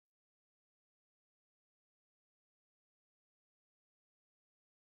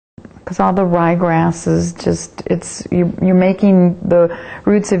because all the ryegrass is just, you're making the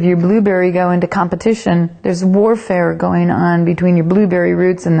roots of your blueberry go into competition. There's warfare going on between your blueberry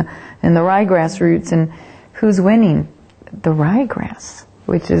roots and the ryegrass roots, and who's winning? The ryegrass,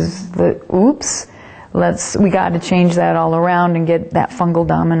 which is we got to change that all around and get that fungal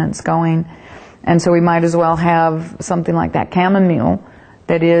dominance going. And so we might as well have something like that chamomile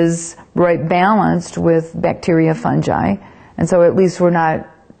that is right balanced with bacteria, fungi, and so at least we're not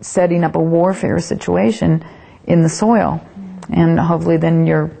setting up a warfare situation in the soil. And hopefully then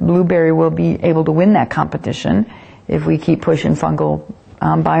your blueberry will be able to win that competition if we keep pushing fungal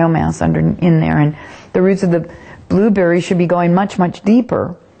biomass in there. And the roots of the blueberry should be going much, much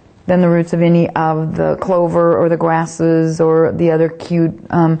deeper than the roots of any of the clover or the grasses or the other cute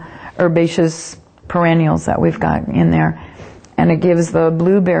herbaceous perennials that we've got in there. And it gives the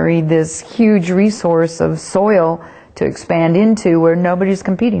blueberry this huge resource of soil to expand into where nobody's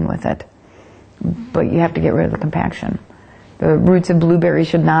competing with it. But you have to get rid of the compaction. The roots of blueberry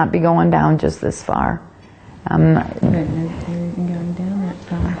should not be going down just this far. They're even going down that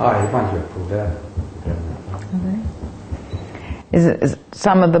far.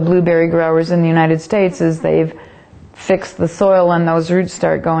 Some of the blueberry growers in the United States, as they've fixed the soil and those roots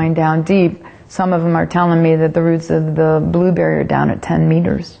start going down deep, some of them are telling me that the roots of the blueberry are down at 10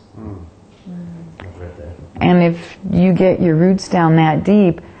 meters. And if you get your roots down that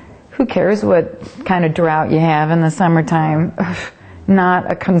deep, who cares what kind of drought you have in the summertime?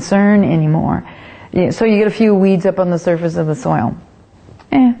 Not a concern anymore. So you get a few weeds up on the surface of the soil.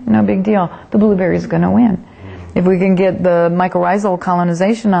 No big deal. The blueberry's going to win. If we can get the mycorrhizal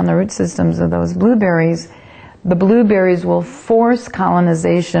colonization on the root systems of those blueberries, the blueberries will force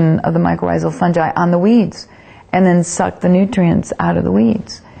colonization of the mycorrhizal fungi on the weeds and then suck the nutrients out of the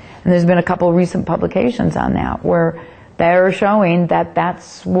weeds. And there's been a couple of recent publications on that where they're showing that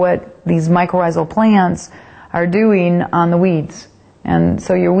that's what these mycorrhizal plants are doing on the weeds. And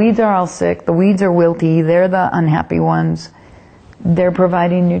so your weeds are all sick, the weeds are wilty, they're the unhappy ones. They're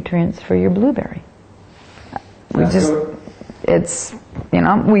providing nutrients for your blueberry. We just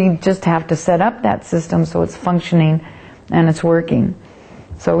have to set up that system so it's functioning and it's working.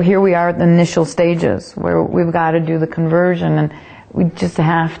 So here we are at the initial stages where we've got to do the conversion, and we just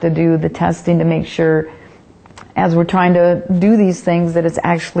have to do the testing to make sure as we're trying to do these things that it's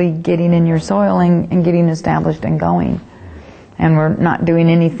actually getting in your soil and getting established and going. And we're not doing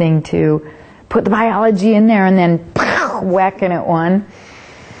anything to put the biology in there and then whacking it one.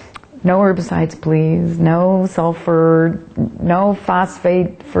 No herbicides, please. No sulfur, no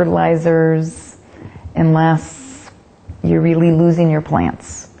phosphate fertilizers, unless you're really losing your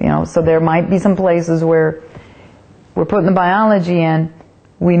plants. So there might be some places where we're putting the biology in,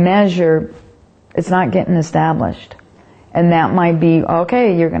 we measure, it's not getting established. And that might be,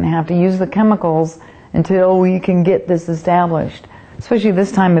 okay, you're going to have to use the chemicals until we can get this established. Especially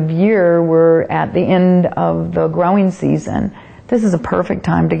this time of year, we're at the end of the growing season. This is a perfect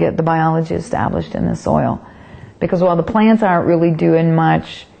time to get the biology established in the soil. Because while the plants aren't really doing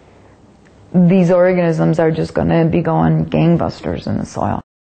much, these organisms are just going to be going gangbusters in the soil.